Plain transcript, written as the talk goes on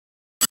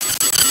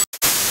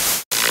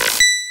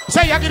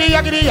Say yagiri,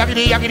 yagiri,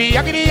 yagiri, yagiri,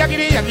 yagiri,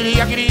 yagiri, yagiri,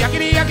 yagiri,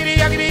 yagiri, yagiri,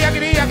 yagiri,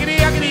 yagiri, yagiri,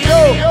 yagiri,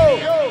 yo.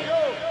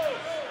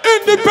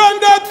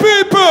 Independent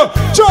people,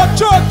 chop,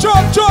 chop,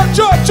 chop, chop,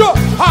 chop, chop.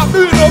 I've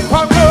been up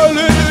and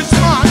early this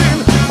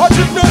morning. But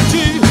it's no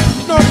tea,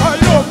 no my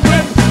love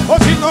friend. But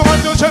it's no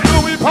one to say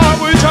no, we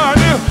part with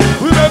journey.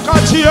 We make a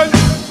change.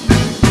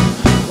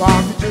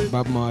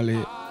 Bob Marley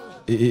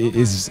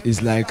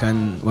is like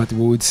what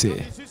we would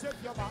say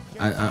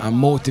a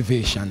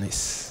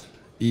motivationist.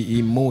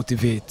 He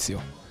motivates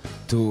you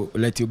to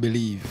let you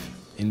believe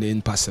in the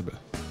impossible.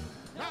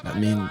 That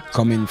means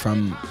coming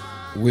from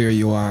where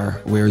you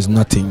are, where is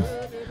nothing.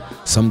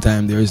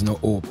 Sometimes there is no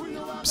hope,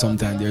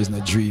 sometimes there is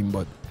no dream,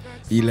 but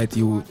he let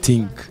you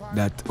think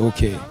that,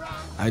 okay,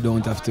 I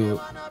don't have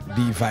to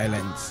be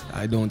violent,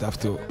 I don't have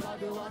to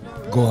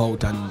go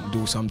out and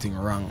do something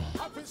wrong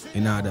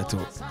in order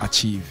to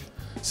achieve.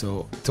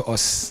 So to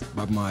us,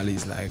 Bob Marley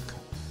is like,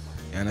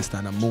 you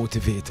understand, a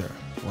motivator,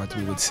 what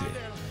we would say.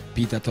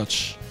 Peter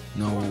Tosh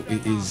now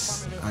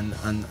is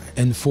an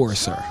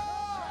enforcer.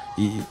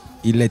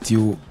 He let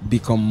you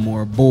become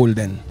more bold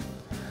then.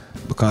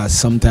 Because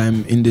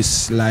sometimes in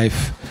this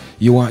life,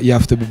 you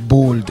have to be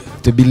bold,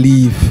 to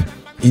believe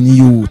in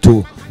you,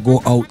 to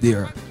go out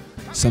there.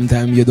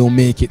 Sometimes you don't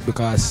make it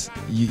because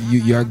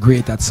you're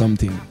great at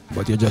something,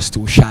 but you're just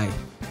too shy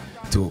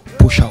to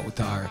push out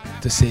or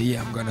to say,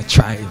 yeah, I'm gonna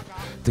try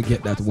to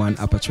get that one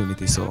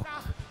opportunity. So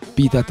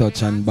Peter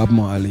Tosh and Bob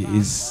Marley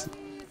is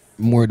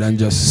more than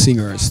just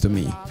singers to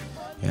me.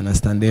 You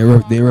understand? They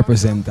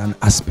represent an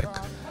aspect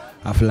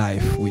of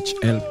life which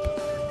help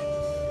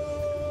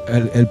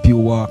you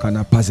walk on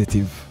a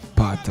positive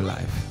path to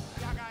life.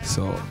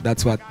 So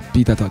that's what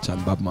Peter Tosh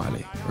and Bob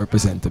Marley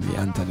represent to me,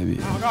 Anthony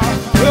B.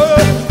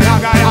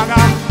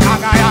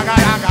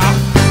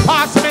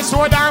 Pass me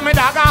soda, me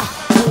dagger.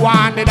 Who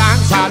want the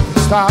dance hall to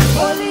start?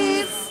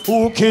 Police.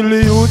 Who kill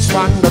the youths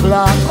from the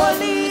block?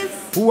 Police.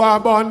 Who are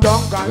born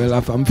down? Well,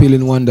 I'm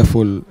feeling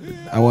wonderful.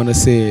 I want to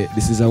say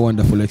this is a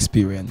wonderful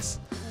experience.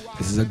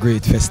 This is a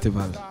great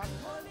festival.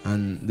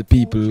 And the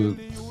people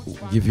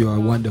give you a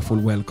wonderful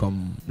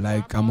welcome,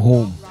 like I'm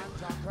home.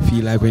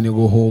 Feel like when you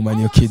go home and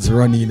your kids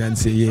run in and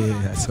say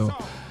yeah. So,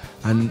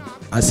 and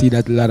I see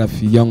that a lot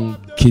of young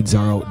kids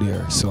are out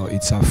there, so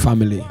it's a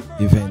family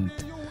event.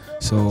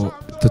 So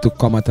to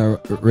come at a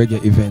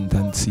reggae event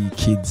and see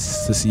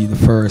kids, to see the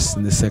first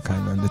and the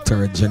second and the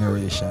third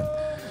generation,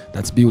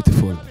 that's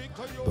beautiful,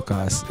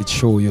 because it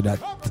shows you that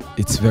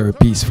it's very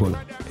peaceful,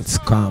 it's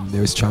calm,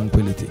 there's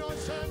tranquility.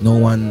 No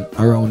one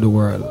around the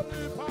world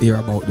hear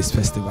about this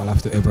festival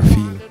have to ever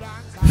feel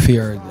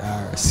feared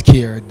or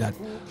scared that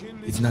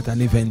it's not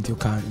an event you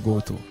can't go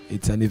to.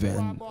 It's an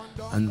event,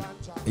 and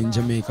in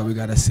Jamaica we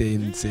got a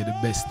saying, say the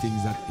best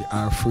things that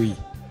are free.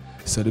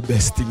 So the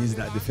best thing is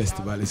that the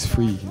festival is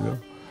free, you know.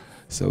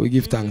 So we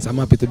give thanks. I'm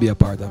happy to be a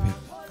part of it,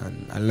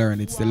 and I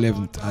learned it's the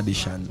 11th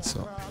edition.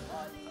 So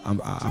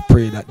I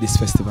pray that this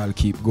festival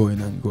keep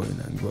going and going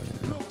and going.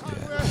 You know?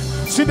 Yeah.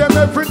 See them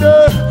every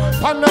day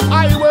on the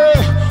highway,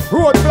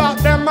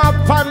 roadblock them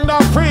up on the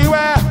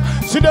freeway.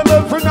 See them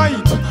every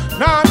night,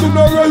 now do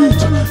no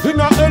right in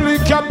a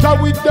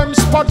helicopter with them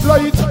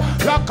spotlight.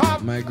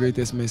 My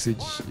greatest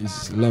message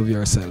is love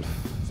yourself,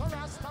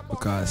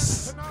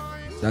 because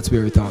that's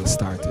where it all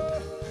started.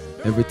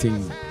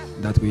 Everything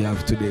that we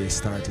have today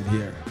started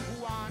here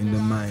in the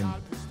mind.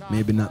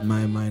 Maybe not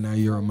my mind or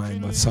your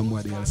mind, but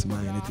somebody else's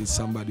mind. It is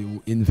somebody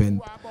who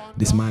invent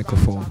this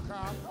microphone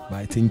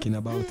by thinking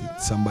about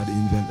it. Somebody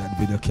invent that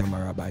video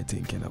camera by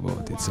thinking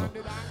about it. So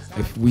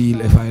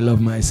if I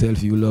love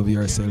myself, you love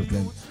yourself,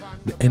 then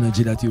the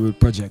energy that you will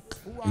project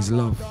is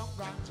love.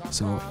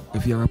 So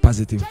if you're a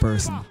positive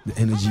person, the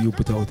energy you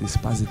put out is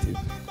positive.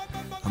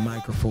 A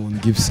microphone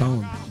gives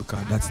sound,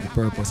 because that's the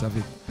purpose of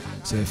it.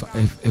 So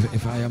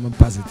if I am a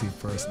positive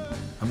person,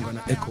 I'm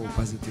gonna echo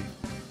positive.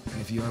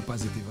 If you are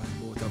positive and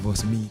both of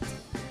us meet,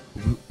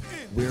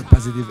 where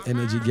positive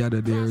energy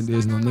gathered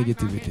there's no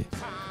negativity.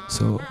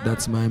 So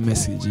that's my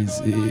message,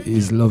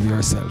 is love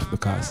yourself,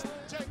 because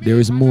there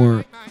is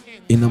more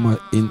in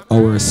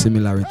our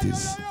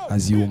similarities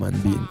as human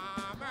beings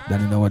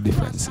than in our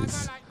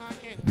differences.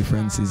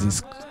 Differences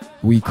is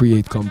we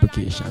create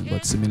complication,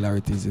 but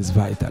similarities is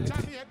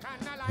vitality.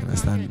 You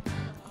understand?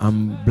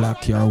 I'm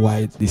black, you're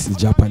white, this is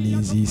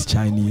Japanese, he's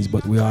Chinese,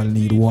 but we all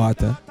need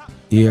water,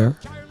 air,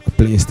 a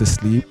place to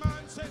sleep,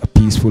 a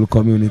peaceful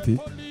community,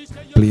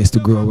 place to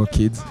grow our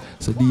kids.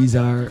 So these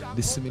are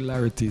the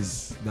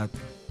similarities that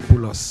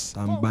pull us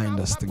and bind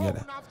us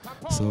together.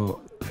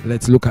 So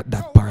let's look at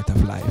that part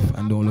of life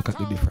and don't look at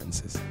the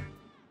differences.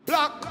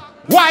 Black,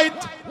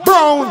 white,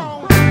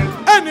 brown,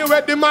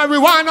 anywhere the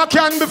marijuana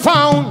can be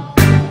found.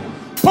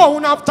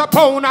 Pound after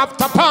pound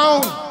after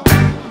pound,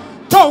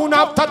 town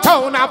after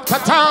town after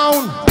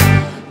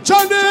town.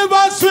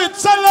 Geneva,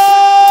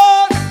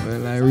 Switzerland.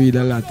 Well, I read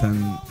a lot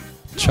and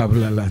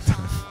travel a lot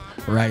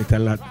and write a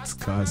lot,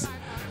 because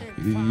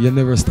you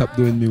never stop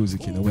doing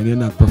music, you know. When you're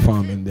not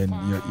performing, then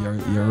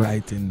you're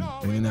writing.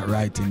 When you're not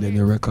writing, then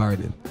you're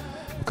recording,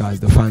 because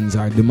the fans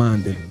are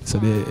demanding. So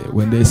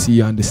when they see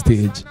you on the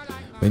stage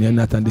when you're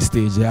not on the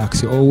stage, they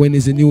ask you, oh, when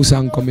is the new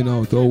song coming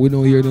out? Oh, we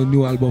don't hear no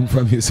new album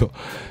from you. So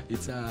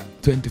it's a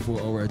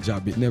 24-hour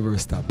job. It never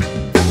stops.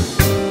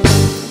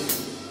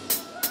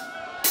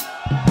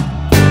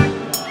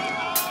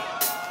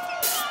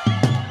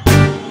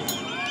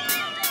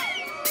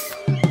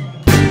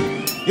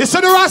 You see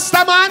the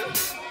Rasta man?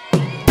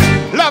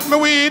 Love me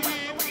weed,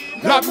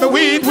 love me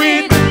weed,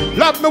 weed,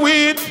 love me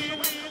weed,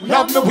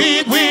 love me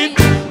weed, weed,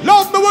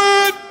 love me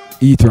weed.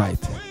 Eat right.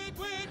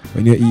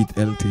 When you eat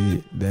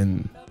healthy,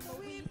 then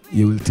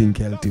you will think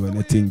healthy. When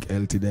you think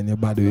healthy, then your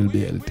body will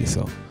be healthy.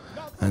 So,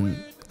 and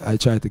I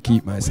try to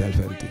keep myself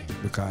healthy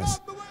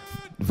because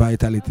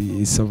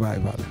vitality is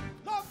survival.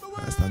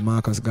 Understand?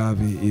 Marcus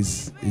Garvey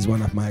is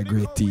one of my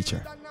great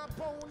teachers,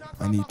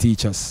 and he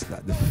teaches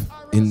that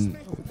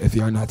if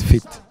you are not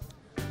fit,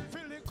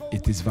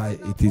 it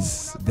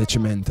is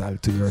detrimental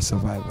to your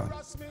survival.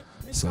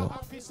 So,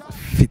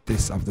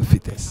 fittest of the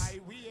fittest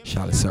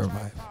shall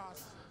survive.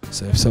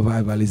 So if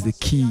survival is the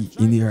key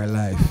in your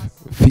life,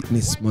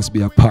 fitness must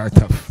be a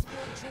part of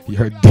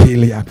your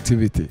daily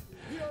activity.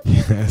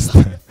 Yes.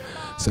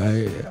 So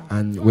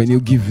and when you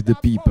give the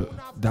people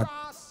that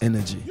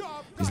energy,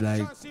 it's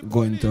like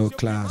going to a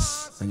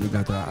class and you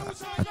got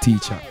a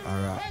teacher or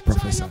a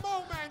professor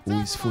who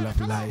is full of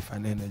life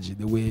and energy.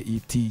 The way he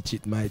teach,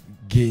 it might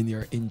gain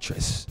your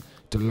interest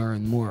to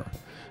learn more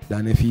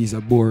than if he's a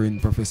boring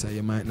professor.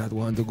 You might not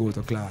want to go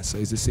to class. So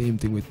it's the same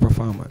thing with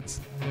performance.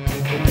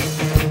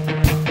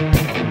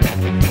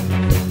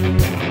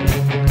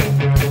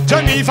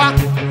 Geneva,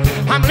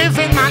 I'm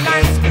living my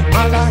life,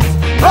 my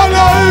life, my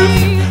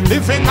life,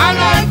 living my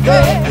life,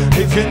 yeah,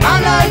 living my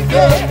life,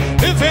 yeah,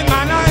 living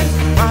my life,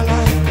 my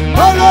life,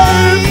 my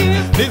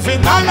life,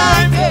 living my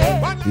life.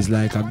 Yeah. It's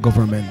like a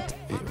government.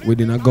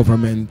 Within a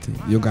government,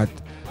 you got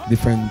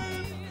different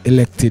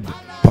elected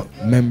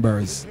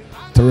members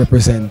to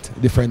represent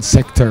different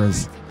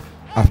sectors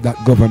of that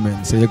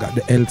government. So you got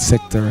the health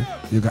sector,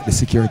 you got the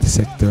security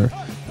sector,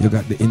 you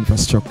got the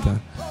infrastructure.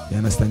 You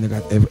understand? You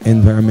got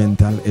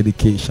environmental,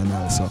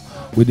 educational. So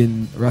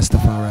within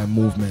Rastafari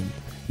movement,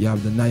 you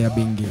have the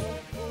Nyabingi,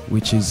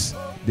 which is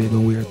they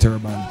don't wear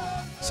turban.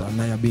 So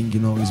Nyabingi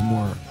now is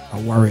more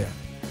a warrior.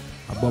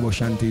 A Bobo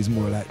Shanti is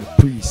more like the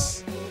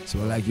priest. So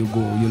like you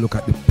go, you look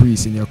at the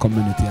priest in your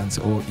community and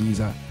say, oh, he's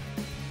a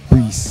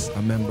priest,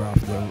 a member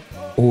of the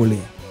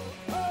holy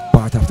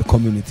part of the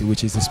community,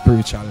 which is the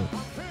spiritual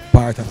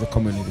part of the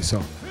community.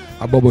 So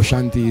a Bobo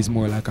Shanti is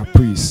more like a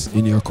priest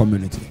in your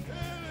community.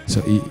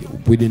 So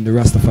within the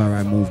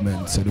Rastafari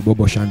movement, so the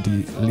Bobo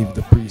Shanti live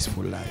the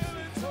peaceful life.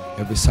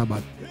 Every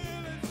Sabbath,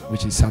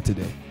 which is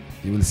Saturday,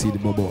 you will see the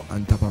Bobo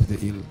on top of the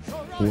hill,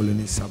 holding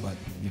his Sabbath,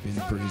 giving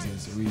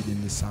praises, reading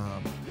the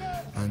psalm.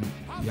 And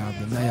you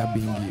have the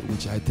Nyabingi,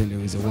 which I tell you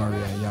is a warrior.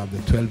 You have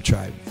the 12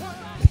 tribe.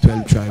 The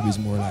 12 tribe is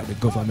more like the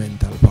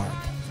governmental part.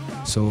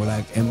 So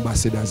like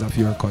ambassadors of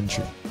your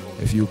country.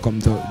 If you come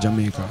to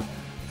Jamaica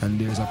and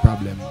there's a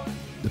problem,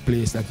 the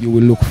place that you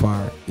will look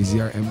for is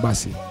your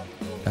embassy.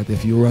 That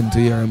if you run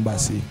to your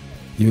embassy,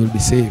 you will be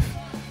safe.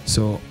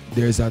 So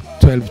there's a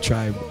 12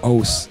 tribe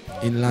house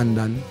in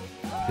London.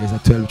 There's a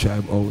 12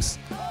 tribe house.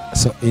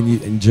 So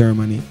in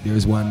Germany,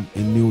 there's one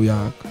in New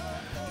York.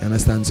 You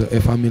understand? So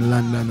if I'm in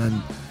London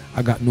and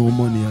I got no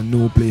money and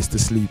no place to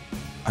sleep,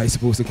 I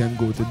suppose I can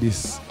go to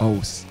this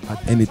house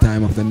at any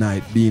time of the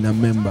night, being a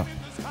member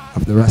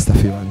of the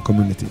Rastafarian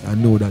community. I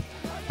know that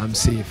I'm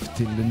safe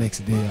till the next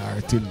day or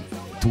till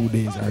 2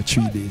 days or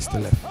 3 days to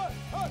left.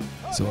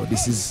 So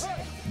this is,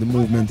 the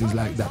movement is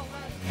like that.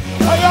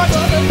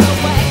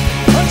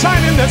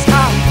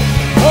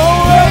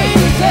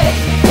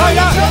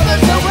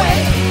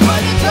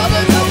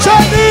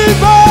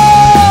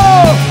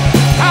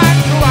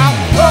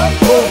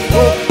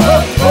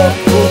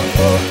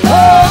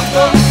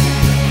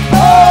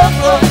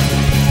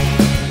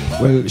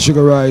 Well,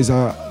 Sugar Ray is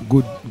a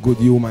good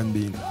human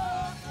being.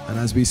 And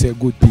as we say,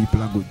 good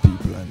people are good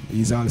people. And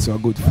he's also a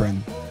good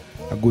friend,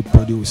 a good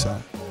producer.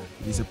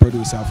 He's a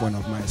producer of one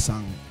of my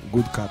songs,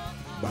 Good Cop,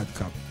 Bad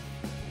Cop.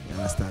 You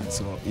understand?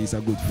 So he's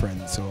a good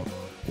friend. So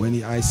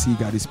when I see he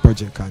got this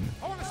project and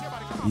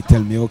he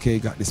tell me, okay, he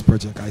got this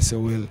project, I say,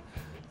 well,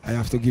 I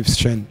have to give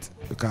strength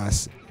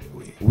because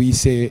we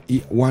say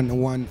one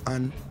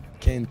hand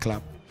can't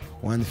clap,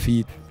 1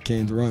 feet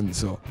can't run.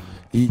 So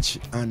each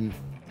hand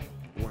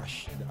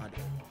wash the other.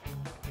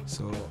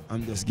 So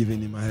I'm just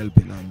giving him a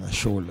helping hand, a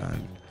shoulder,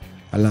 and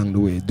along the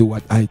way do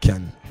what I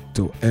can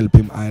to help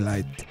him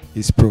highlight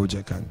his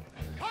project, and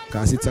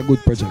because it's a good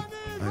project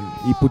and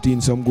he put in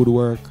some good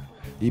work,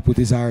 he put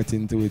his heart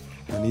into it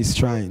and he's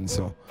trying.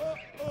 So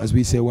as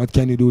we say, what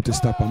can you do to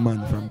stop a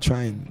man from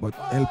trying? But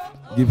help,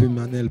 give him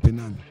an helping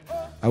hand.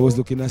 I was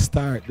looking to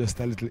start just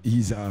a little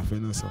easy off, you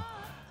know, so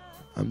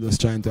I'm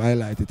just trying to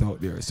highlight it out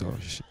there. So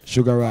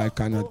Sugar Ray,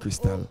 Conrad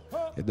Crystal,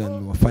 you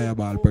don't know,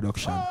 Fireball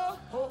Production.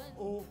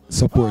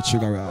 Support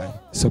Sugar Ray,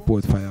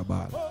 support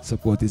Fireball,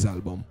 support his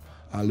album.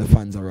 All the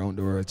fans around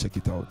the world, check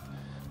it out.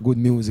 Good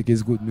music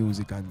is good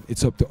music, and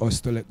it's up to us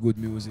to let good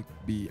music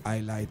be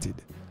highlighted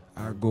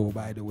or go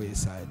by the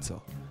wayside.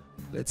 So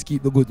let's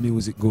keep the good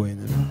music going,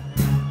 you know.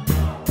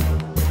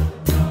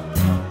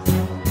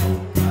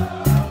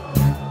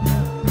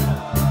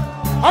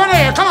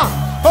 Yeah, come on.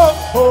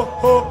 Oh, oh,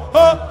 oh,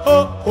 oh,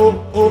 oh,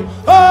 oh, oh,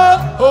 oh,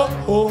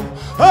 oh,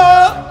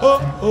 oh,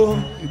 oh,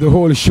 oh. The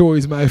whole show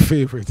is my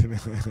favorite.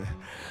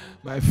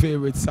 My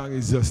favorite song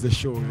is just the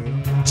show. You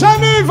know?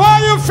 Jenny, how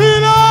you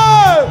feeling?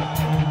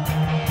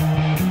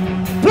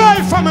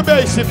 Play for me,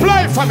 Basie.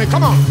 Play for me.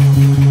 Come on.